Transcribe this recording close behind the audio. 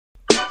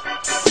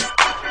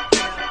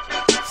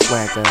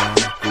swagger,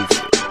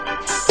 goofy.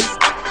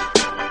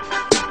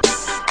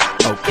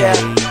 Okay.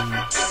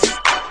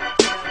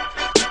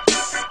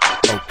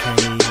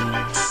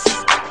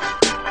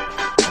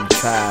 I'm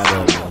tired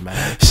of it,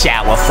 man.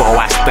 Shower before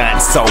I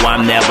stunt, so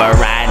I'm never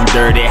riding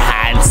dirty.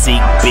 Hide and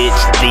seek, bitch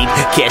deep.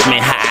 Catch me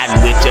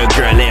hiding with your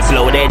girl and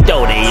blow that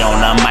doty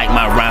on the mic.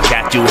 My rhymes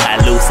got you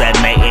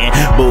hallucinating.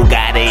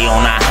 Bugatti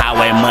on the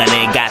highway,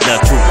 money got the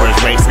troopers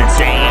racing.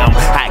 Damn,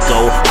 I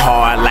go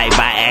hard like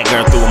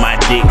Viagra through my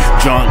dick.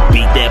 Drunk,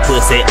 beat that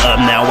pussy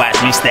up, now watch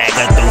me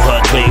stagger through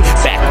her clique.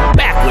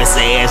 Backwards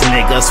ass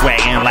nigga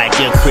swagging like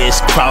your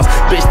crisscross.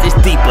 Bitch, this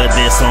deeper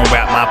than some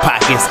wrap my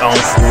pockets on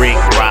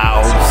Rick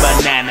Ross.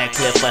 Banana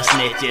clip for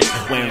snitches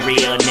when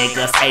real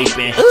niggas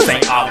aping.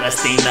 St.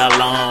 Augustine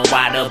alone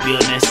while the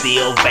building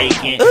still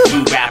vacant.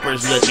 You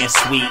rappers looking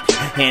sweet,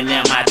 and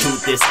now my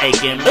tooth is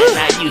aching. Man,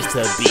 I used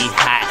to be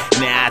hot,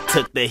 now I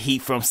took the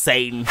heat from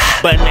Satan.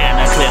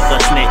 Banana clip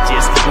for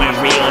snitches when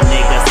real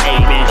niggas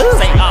aping.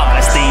 St.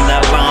 Augustine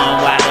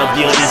alone while the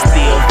building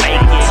still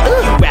vacant.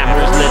 You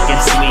rappers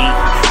looking sweet,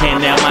 and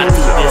now my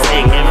tooth is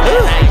aching.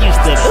 Man, I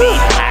used to be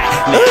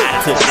hot, now I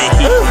took the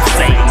heat from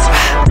Satan.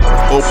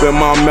 Open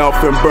my mouth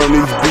and burn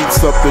these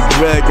beats up to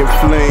dragon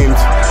flames.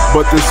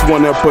 But this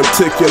one in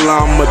particular,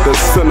 I'ma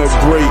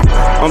disintegrate.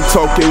 I'm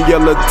talking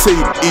yellow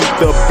tape, eat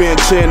the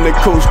bench and the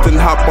coast and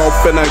hop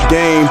off in a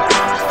game.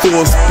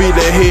 Full speed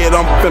ahead,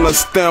 I'm finna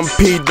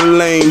stampede the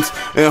lanes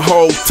and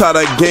hog tie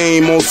the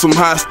game on some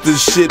hostage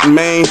shit,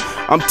 man.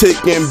 I'm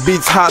taking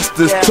beats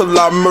hostage till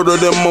I murder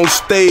them on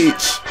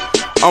stage.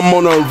 I'm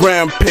on a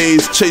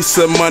rampage,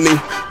 chasing money,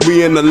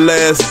 we in the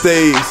last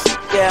days.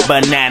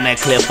 Banana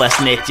clip for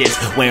snitches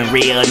when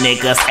real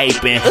niggas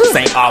aping.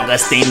 St.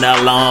 Augustine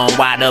alone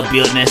while the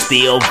building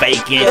still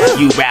vacant.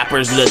 You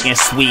rappers looking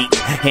sweet,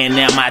 and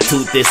now my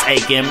tooth is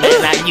aching. Man,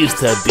 I used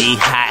to be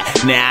hot,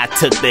 now I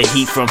took the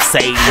heat from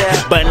Satan.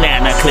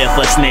 Banana clip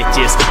for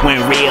snitches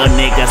when real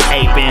niggas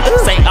aping.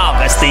 St.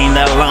 Augustine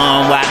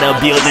alone while the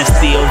building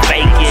still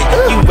vacant.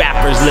 You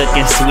rappers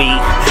looking sweet,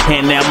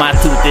 and now my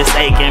tooth is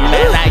aching.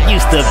 Man, I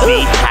used to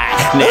be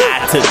hot, now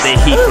I took the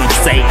heat from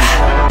Satan.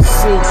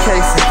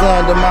 Suitcases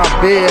under my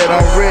bed,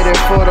 I'm ready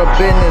for the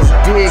business.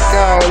 Dick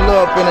all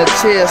up in the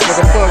chest,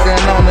 like a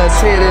fucking on the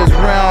titties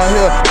round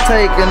here.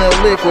 Taking the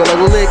liquid,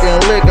 like licking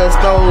liquor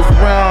stores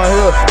round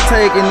here.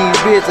 Taking these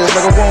bitches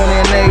like I want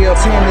in their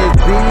appendix.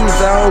 These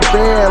all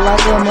bad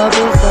like a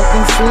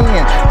motherfucking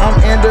sin. I'm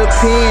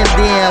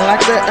independent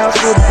like the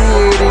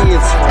alphabet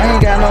is.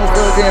 Ain't got no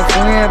fucking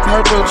friend.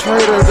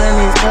 Perpetrators and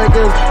these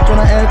fakers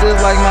tryna act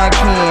just like my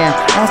kin.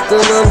 I'm still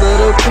a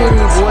little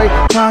kitty boy.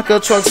 Tonka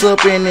trucks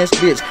up in this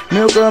bitch.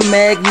 Milk of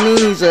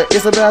magnesia,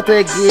 it's about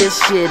to get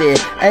shitty.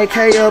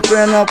 AK up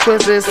in the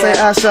pussy, say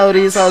I show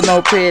these hoes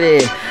no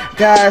pity.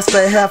 Guys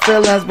say have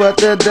feelings, but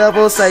the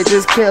devil say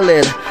just kill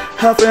it.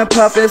 Huffin',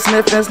 puffin',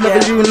 sniffin',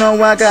 sniffin', you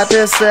know I got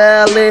this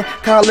salad.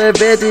 Call it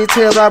veggie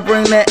tales, I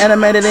bring that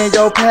animated in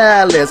your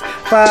palace.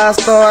 5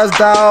 stars,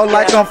 dawg,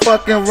 like I'm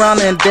fucking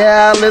running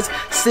Dallas.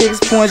 6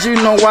 points, you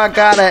know I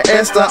got an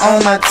extra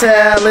on my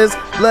talents.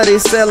 Bloody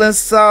selling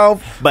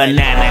soft.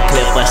 Banana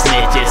clip for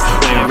snitches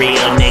when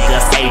real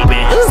niggas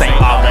aping. St.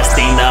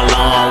 Augustine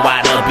alone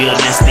while the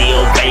building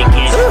still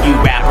vacant. You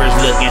rappers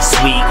looking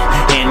sweet,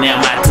 and now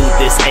my tooth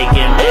is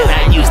aching. Man,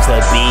 I used to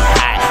be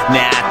hot,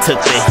 now I took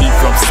the heat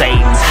from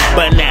Satan.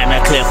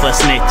 Banana clip for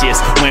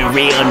snitches when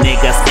real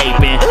niggas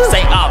aping.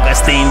 St.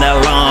 Augustine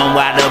alone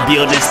while the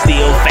building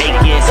still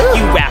vacant.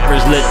 You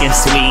rappers looking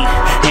sweet,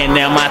 and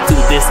now my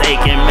tooth is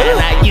aching. Man,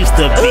 I used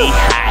to be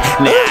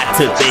hot, now I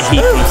took the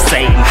heat from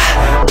Satan.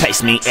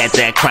 Place me at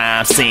that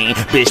crime scene,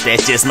 bitch,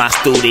 that's just my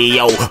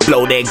studio.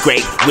 Blow that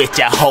grape with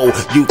your hoe,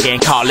 you can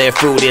call it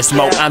fruity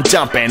smoke. I'm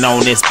jumping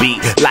on this beat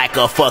like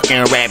a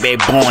fucking rabbit,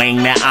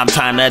 boing. Now I'm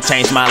trying to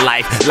change my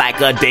life like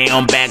a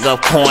damn bag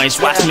of coins.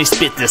 Watch me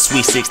spit the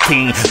sweet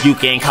 16, you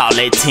can call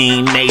it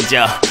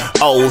teenager.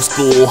 Old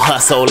school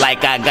hustle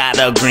like I got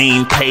a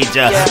green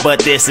pager. But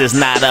this is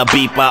not a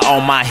beeper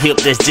on my hip,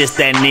 that's just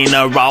that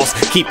Nina Ross.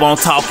 Keep on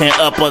talking,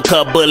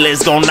 uppercut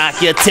bullets gon'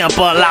 knock your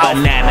temple off.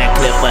 Banana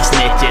clip for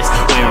snitches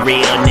when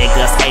real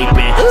niggas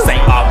aping.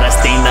 St.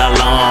 Augustine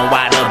alone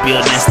while the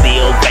building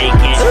still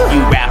vacant.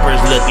 You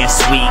rappers looking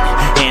sweet,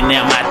 and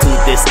now my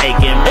tooth is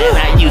aching. Man,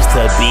 I used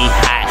to be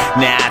hot,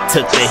 now I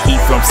took the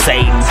heat from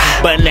Satan.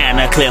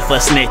 Banana clip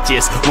for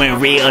snitches when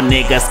real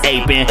niggas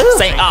aping.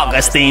 St.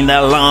 Augustine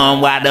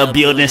alone while the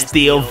building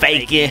still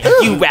vacant.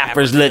 You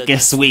rappers looking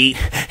sweet,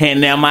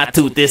 and now my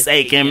tooth is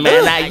aching.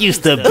 Man, I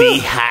used to be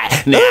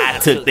hot, now I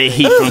took the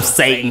heat from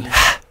Satan.